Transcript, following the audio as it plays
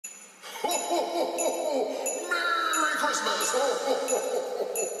Merry Christmas!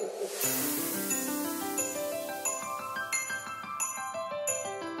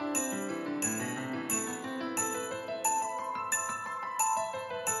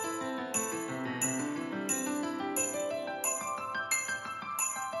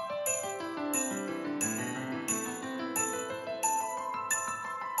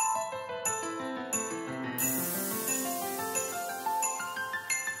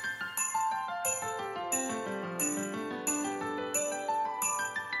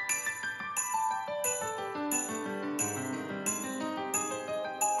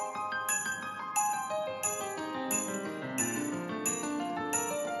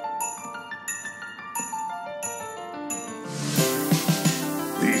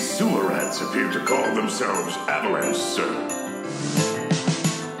 Sewer rats appear to call themselves Avalanche, sir.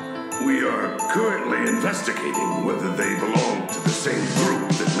 We are currently investigating whether they belong to the same group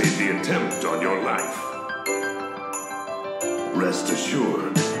that made the attempt on your life. Rest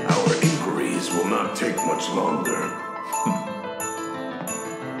assured, our inquiries will not take much longer.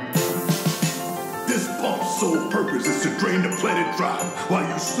 This pump's sole purpose is to drain the planet dry. While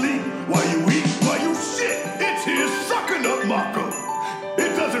you sleep, while you eat, while you shit, it's here sucking up Mako.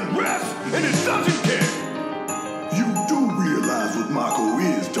 It doesn't rest, and it doesn't care. You do realize what Mako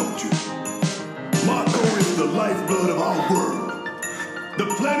is, don't you? Mako is the lifeblood of our world. The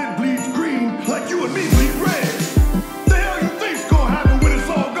planet bleeds green like you and me bleed red. The hell you think's gonna happen when it's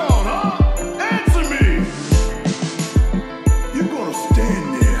all gone, huh? Answer me! You're gonna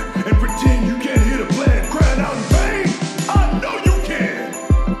stand there and pretend you can't hear the planet crying out in pain? I know you can!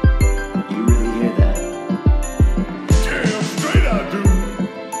 You really hear that? Damn straight I do!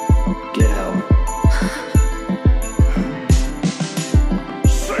 Get help.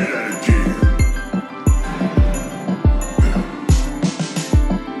 Say that again.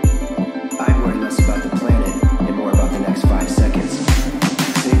 I'm worried less about the planet and more about the next 5 seconds.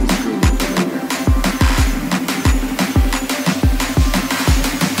 Save this crew for later.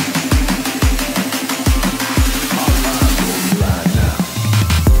 Our lives on the line now.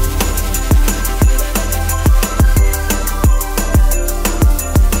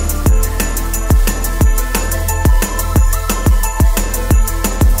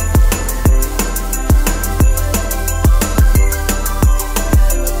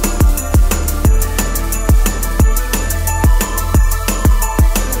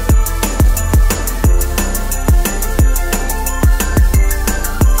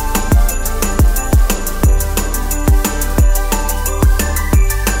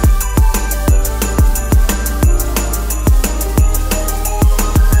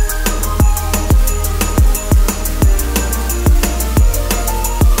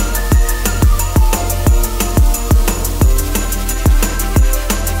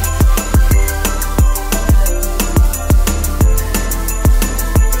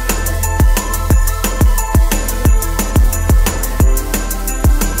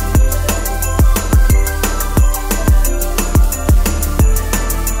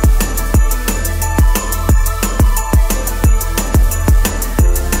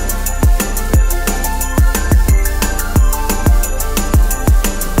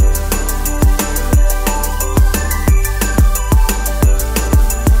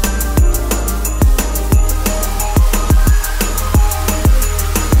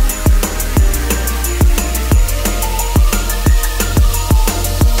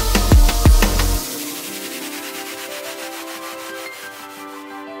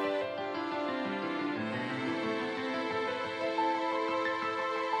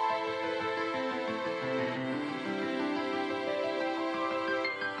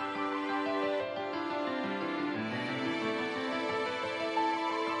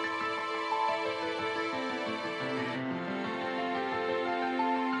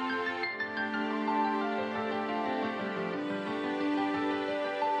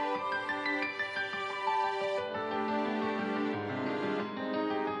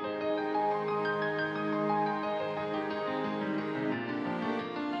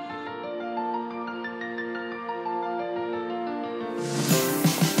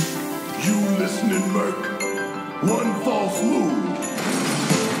 You listening, Merc? One false move,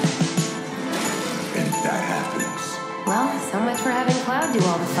 and that happens. Well, so much for having Cloud do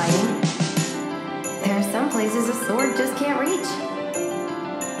all the fighting. There are some places a sword just can't reach.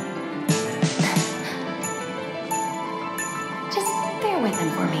 Just bear with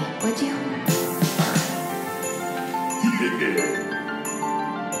him for me, would you?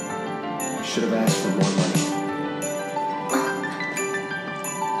 Should have asked for more money.